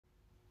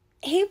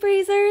Hey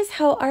Breezers,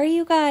 how are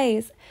you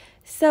guys?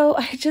 So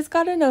I just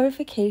got a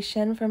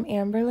notification from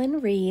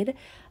Amberlynn Reid,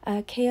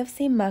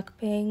 KFC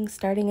mukbang,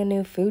 starting a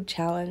new food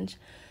challenge.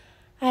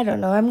 I don't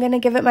know, I'm gonna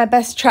give it my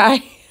best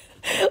try.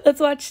 Let's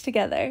watch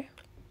together.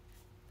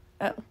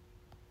 Oh.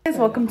 Guys,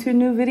 welcome to a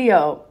new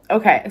video.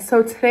 Okay,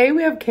 so today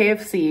we have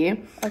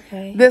KFC.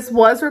 Okay. This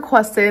was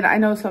requested. I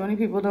know so many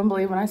people don't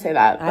believe when I say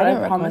that, but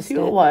I promise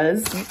you it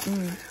was.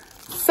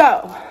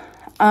 So,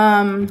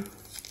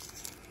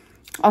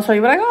 I'll show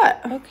you what I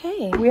got.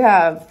 Okay. We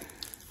have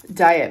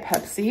Diet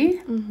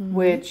Pepsi,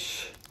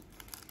 which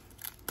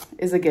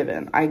is a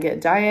given. I get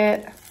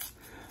Diet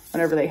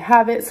whenever they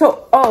have it.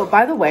 So, oh,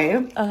 by the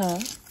way,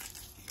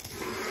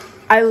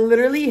 I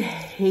literally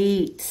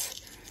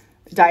hate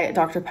Diet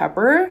Dr.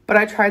 Pepper, but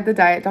I tried the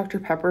Diet Dr.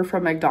 Pepper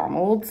from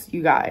McDonald's,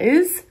 you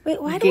guys.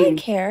 Wait, why do I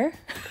care?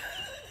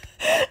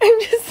 I'm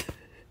just...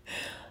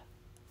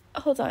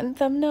 Hold on,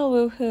 thumbnail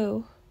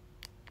woohoo.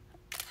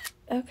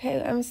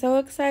 Okay, I'm so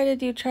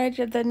excited you tried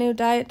the new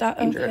Diet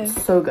Okay.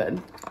 So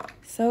good.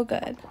 So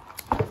good.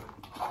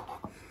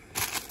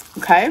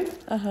 Okay.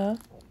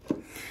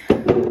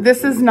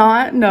 This is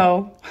not,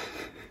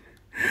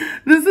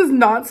 this is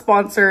not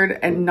sponsored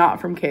and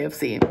not from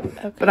KFC.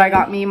 Okay. But I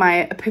got me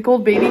my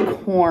pickled baby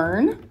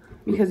corn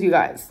because you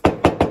guys,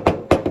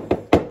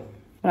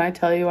 when I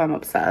tell you I'm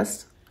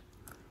obsessed.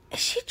 Is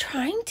she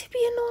trying to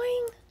be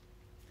annoying?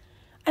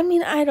 I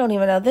mean, I don't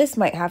even know. This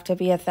might have to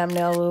be a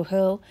thumbnail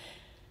woohoo.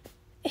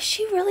 Is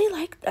she really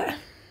like that?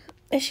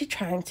 Is she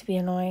trying to be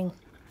annoying?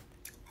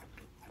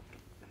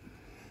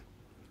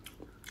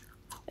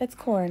 It's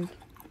corn.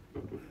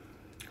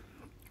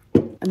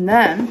 And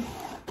then,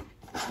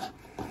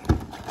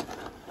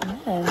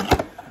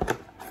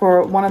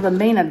 for one of the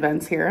main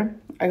events here,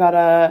 I got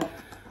a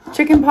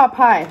chicken pot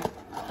pie.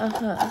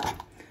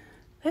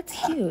 That's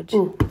huge.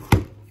 Ooh,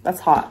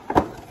 that's hot.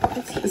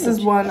 That's huge. This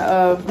is one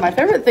of my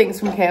favorite things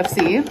from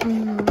KFC.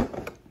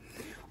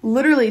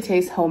 Literally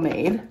tastes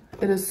homemade.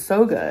 It is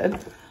so good.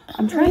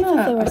 I'm trying I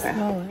thought they were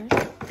smaller.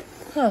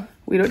 Huh.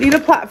 We don't need a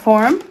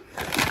platform.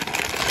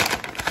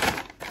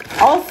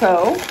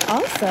 Also,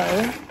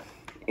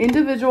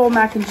 individual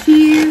mac and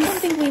cheese. I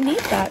think we need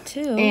that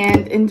too.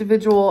 And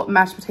individual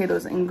mashed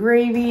potatoes and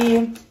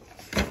gravy.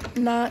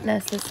 Not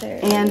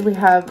necessary. And we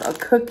have a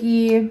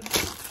cookie.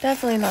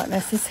 Definitely not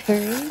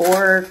necessary.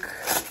 Fork.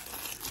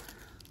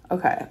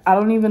 Okay, I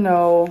don't even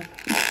know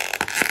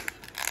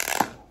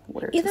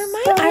where to Either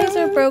my start. eyes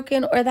are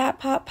broken or that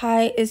pot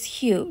pie is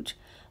huge.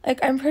 Like,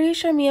 I'm pretty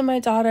sure me and my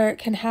daughter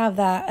can have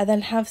that and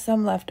then have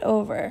some left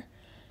over.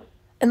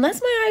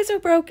 Unless my eyes are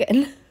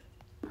broken.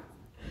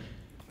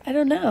 I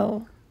don't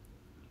know.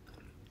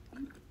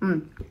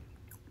 I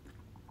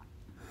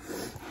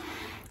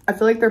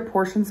feel like their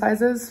portion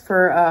sizes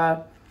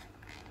for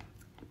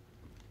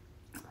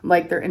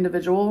like their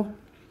individual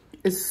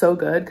is so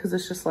good because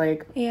it's just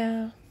like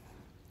Yeah.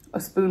 a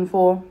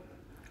spoonful.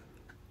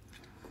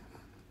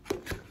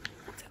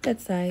 It's a good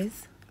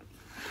size.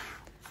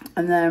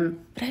 And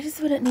then But I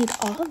just wouldn't need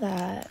all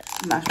that.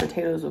 mashed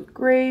potatoes with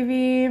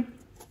gravy.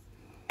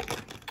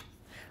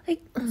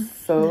 Like,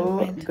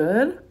 So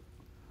good.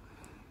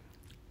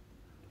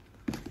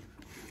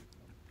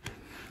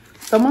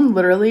 Someone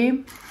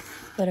literally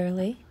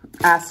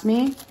asked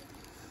me,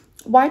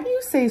 why do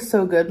you say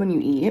so good when you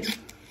eat?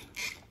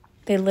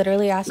 They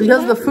literally asked you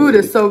Because that? the food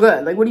is so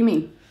good. Like, what do you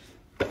mean?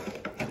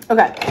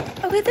 Okay.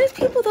 Okay, there's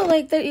people that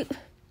like that.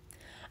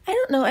 I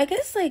don't know. I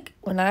guess like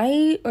when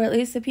or at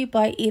least the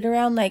people I eat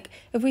around, like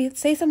if we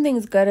say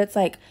something's good, it's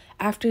like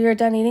after you're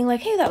done eating, like,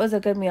 hey, that was a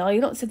good meal.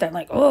 You don't sit there and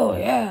like, oh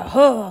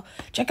yeah,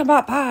 chicken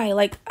pot pie.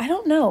 Like, I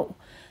don't know.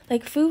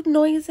 Like food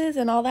noises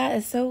and all that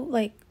is so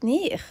like,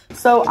 neigh.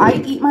 So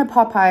I eat my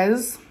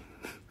Popeyes.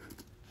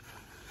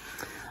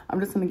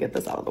 I'm just going to get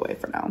this out of the way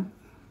for now.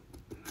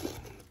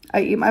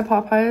 I eat my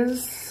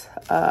Popeyes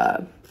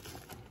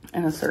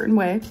in a certain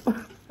way.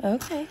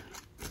 Okay.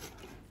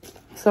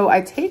 So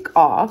I take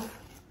off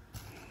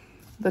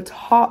the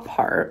top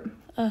part.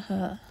 This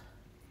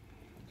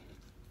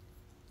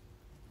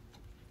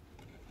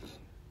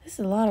is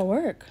a lot of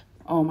work.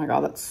 Oh my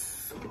God,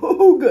 that's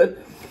so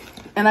good.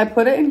 And I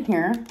put it in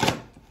here.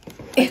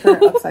 I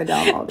turn it upside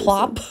down, obviously.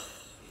 Plop.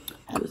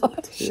 There's a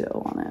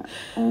potato on it.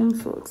 I'm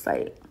so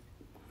excited.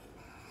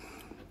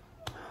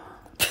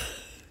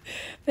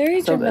 Very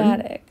So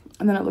dramatic. good.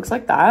 And then it looks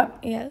like that.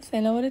 Yes,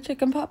 I know what a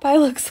chicken pot pie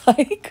looks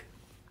like.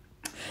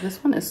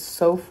 This one is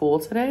so full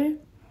today.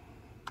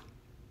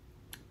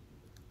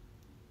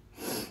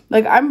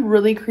 Like, I'm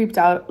really creeped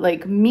out.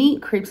 Like,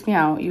 meat creeps me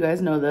out. You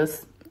guys know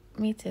this.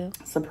 Me too.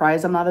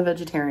 Surprised I'm not a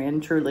vegetarian,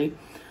 truly.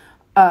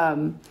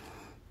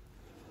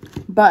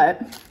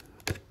 But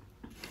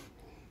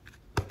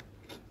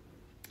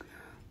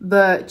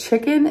the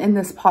chicken in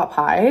this pot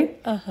pie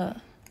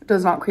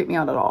does not creep me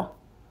out at all.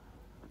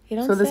 You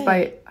don't So this say.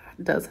 bite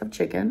does have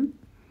chicken.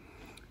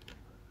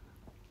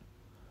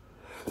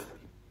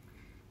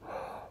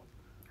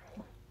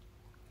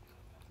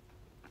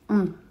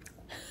 Oh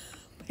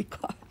my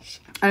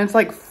gosh. And it's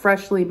like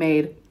freshly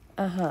made.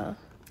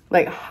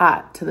 Like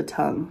hot to the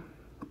tongue.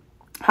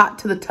 Hot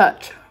to the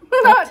touch.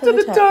 Hot to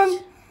the tongue.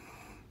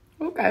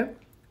 Okay.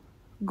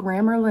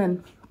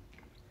 Grammarlyn.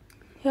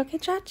 You okay,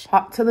 Judge?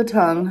 Hot to the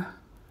tongue.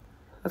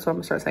 That's what I'm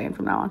going to start saying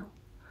from now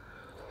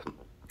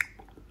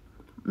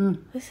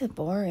on. This is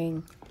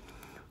boring.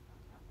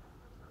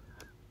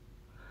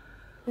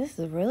 This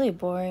is really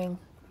boring.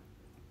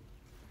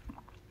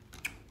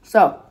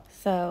 So,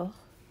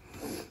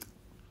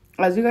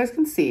 as you guys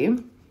can see,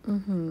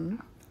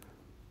 I'm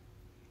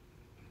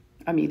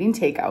eating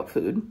takeout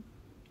food.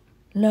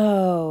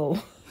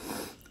 No.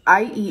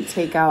 I eat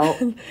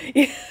takeout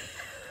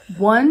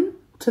 1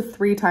 to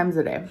 3 times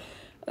a day.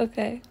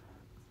 Okay.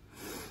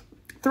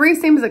 3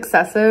 seems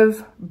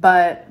excessive,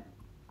 but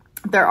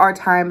there are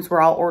times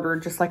where I'll order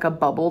just like a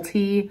bubble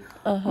tea.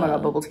 Oh my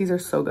God, bubble teas are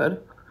so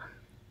good.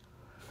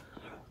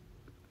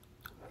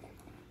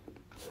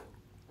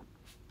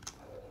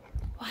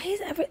 Why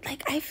is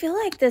I feel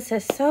like this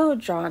is so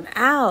drawn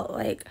out.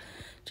 Like,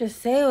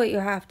 just say what you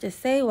have to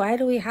say. Why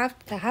do we have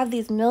to have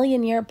these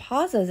million-year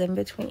pauses in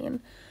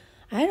between?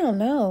 I don't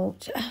know.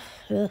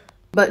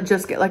 But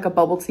just get like a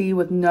bubble tea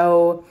with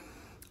no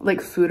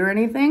like food or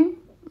anything.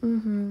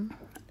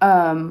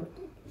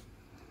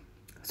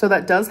 So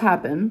that does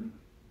happen.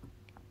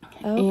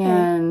 Okay.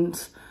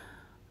 And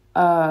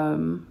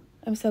I'm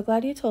so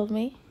glad you told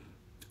me.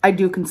 I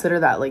do consider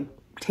that like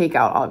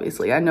takeout,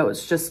 obviously. I know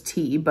it's just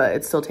tea, but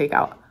it's still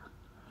takeout.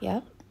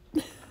 Yep.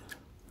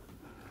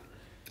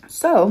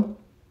 So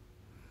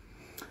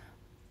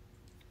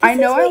I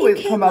know I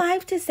always come up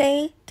live to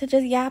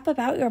just yap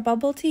about your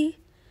bubble tea.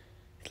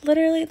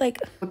 Literally, like,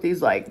 with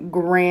these like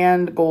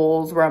grand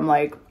goals where I'm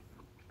like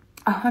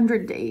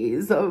 100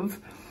 days of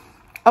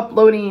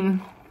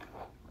uploading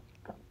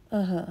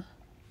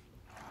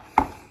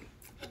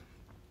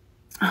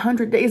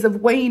 100 days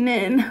of weighing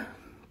in.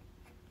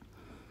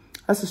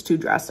 That's just too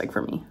drastic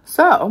for me.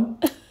 So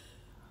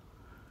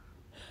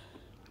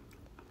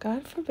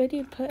God forbid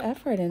you put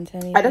effort into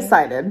anything. I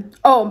decided.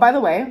 Oh, by the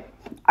way,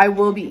 I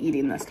will be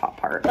eating this top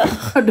part.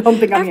 I don't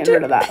think I'm getting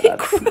rid of that.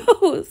 That's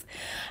gross.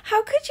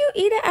 How could you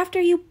eat it after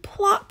you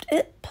plopped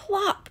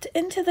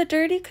into the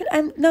dirty?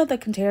 No, the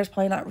container's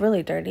probably not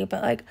really dirty,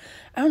 but like,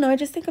 I don't know. I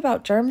just think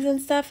about germs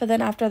and stuff. And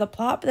then after the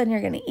plop, then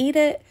you're going to eat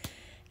it.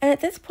 And at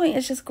this point,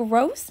 it's just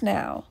gross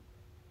now.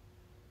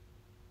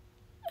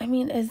 I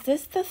mean, is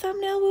this the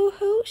thumbnail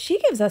woohoo? She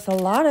gives us a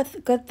lot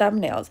of good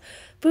thumbnails.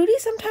 Booty,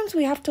 sometimes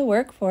we have to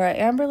work for it.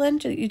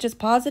 Amberlynn, you just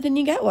pause it and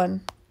you get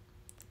one.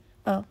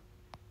 Oh.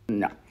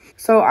 No.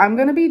 So I'm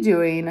going to be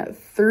doing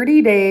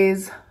 30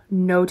 days,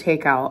 no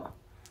takeout.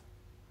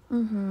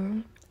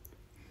 I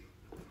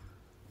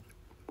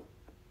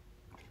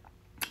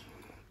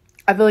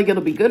feel like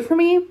it'll be good for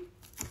me.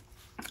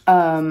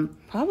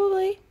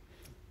 Probably.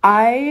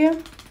 Hi,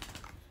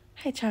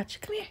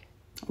 Chach, come here.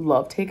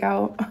 Love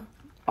takeout,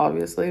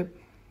 obviously.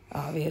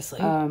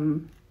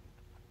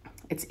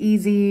 It's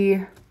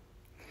easy.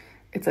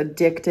 It's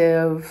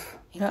addictive.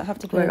 You don't have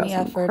to put any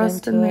effort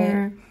into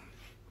there.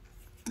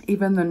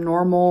 Even the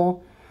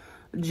normal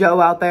Joe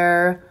out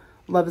there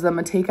loves them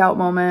a takeout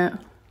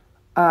moment.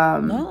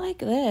 Not like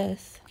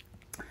this.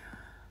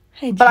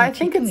 Hey, but I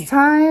think it's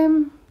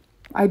time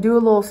I do a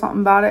little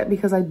something about it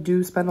because I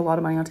do spend a lot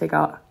of money on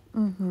takeout.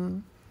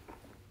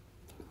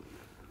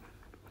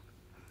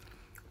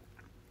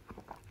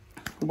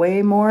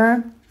 Way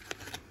more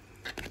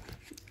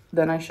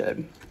than I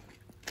should.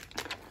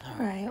 All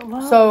right.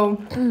 Well.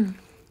 So.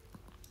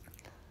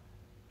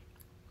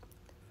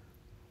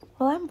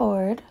 Well, I'm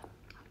bored.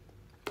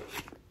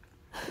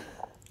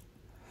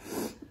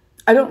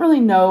 I don't really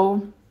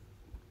know,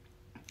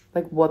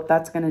 like, what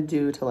that's going to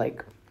do to,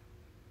 like,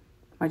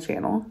 my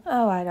channel.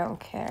 Oh, I don't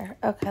care.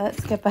 Okay,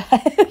 let's skip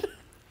ahead.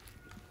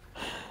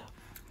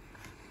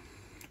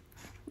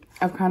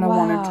 I've kind of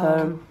wanted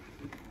to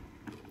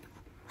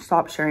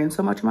stop sharing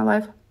so much of my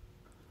life.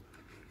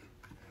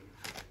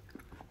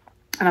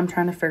 And I'm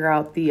trying to figure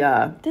out the,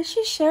 Does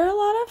she share a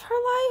lot of her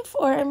life?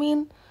 Or, I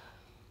mean,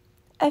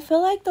 I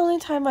feel like the only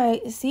time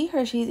I see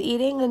her, she's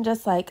eating and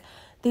just, like,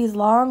 these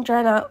long,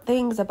 drawn-out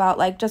things about,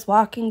 like, just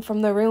walking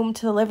from the room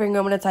to the living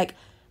room. And it's like,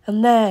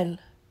 and then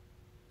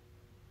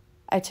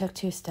I took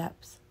 2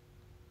 steps.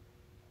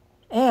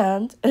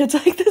 And it's,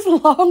 like, this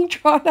long,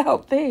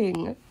 drawn-out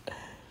thing.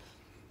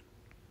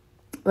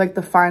 Like,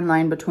 the fine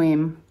line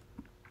between,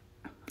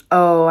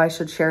 oh, I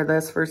should share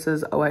this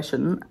versus, oh, I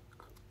shouldn't.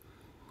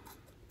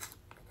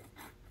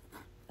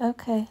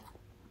 Okay.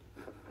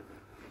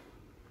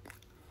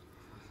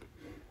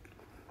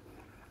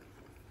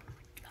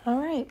 All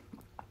right.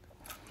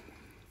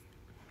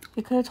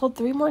 You could have told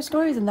 3 more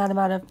stories in that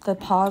amount of the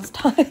pause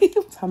time.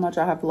 That's how much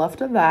I have left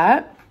of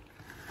that.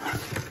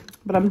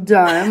 But I'm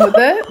done with it.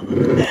 I don't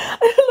know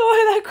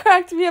why that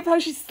cracked me up, how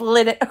she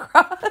slid it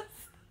across.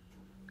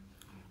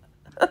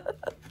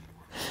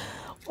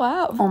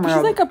 Wow. Oh my She's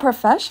God. like a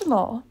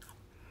professional.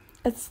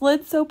 It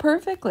slid so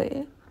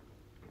perfectly.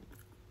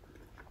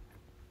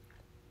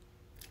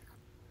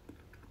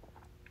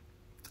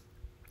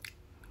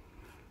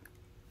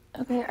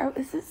 Okay,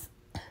 is this...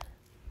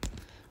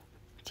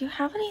 Do you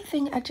have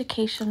anything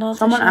educational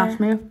Someone to share? asked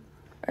me. Or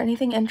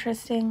anything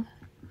interesting?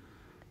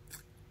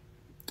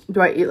 Do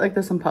I eat like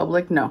this in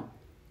public? No.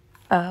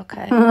 Oh,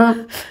 okay.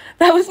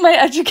 That was my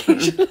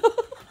educational.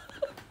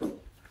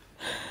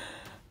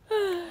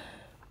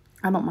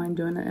 I don't mind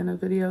doing it in a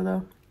video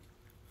though.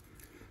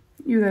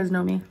 You guys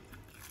know me.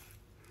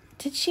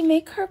 Did she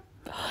make her...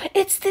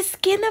 It's the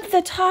skin of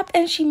the top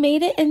and she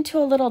made it into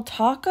a little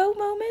taco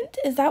moment?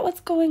 Is that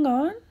what's going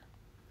on?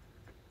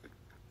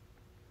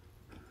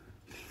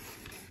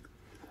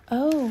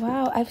 Oh,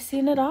 wow. I've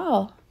seen it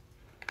all.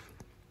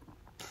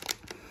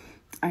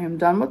 I am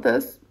done with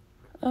this.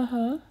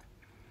 Uh-huh.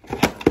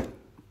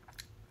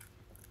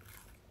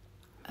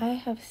 I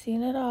have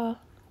seen it all.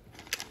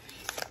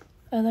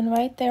 And then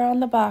right there on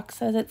the box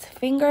says it's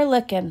finger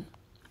licking.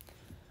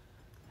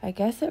 I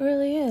guess it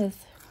really is.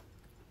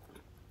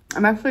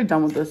 I'm actually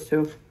done with this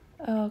too.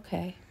 Oh,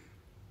 okay.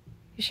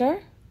 You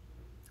sure?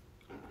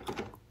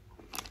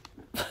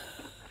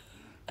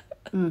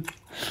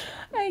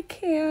 I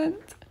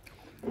can't.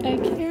 I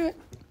can't.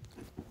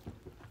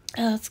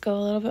 Let's go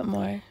a little bit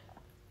more.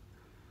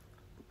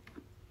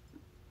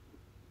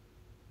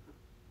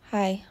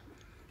 Hi.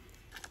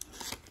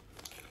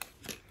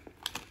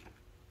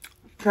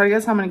 Try to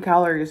guess how many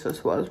calories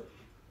this was.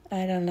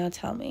 I don't know.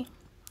 Tell me.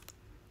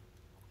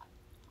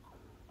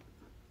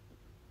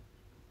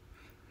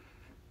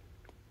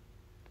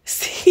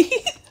 See?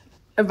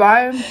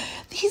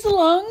 These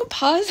long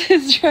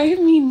pauses drive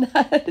me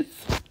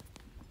nuts.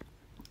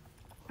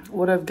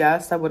 Would have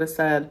guessed, I would have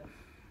said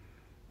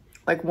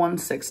like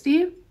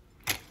 160,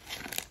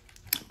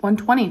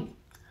 120.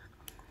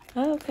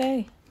 Oh,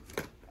 okay.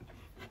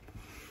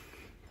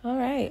 All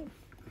right.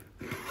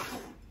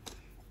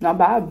 Not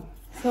bad.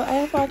 So I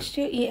have watched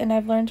you eat and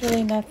I've learned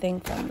really nothing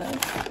from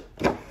this.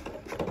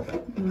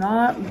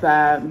 Not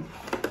bad.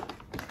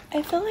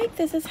 I feel like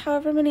this is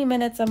however many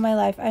minutes of my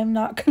life I'm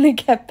not going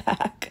to get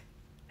back.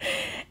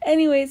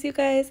 Anyways, you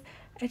guys,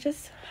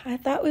 I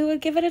thought we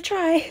would give it a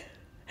try.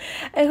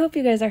 I hope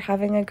you guys are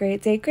having a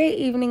great day, great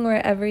evening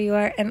wherever you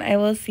are, and I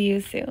will see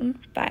you soon.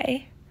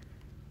 Bye.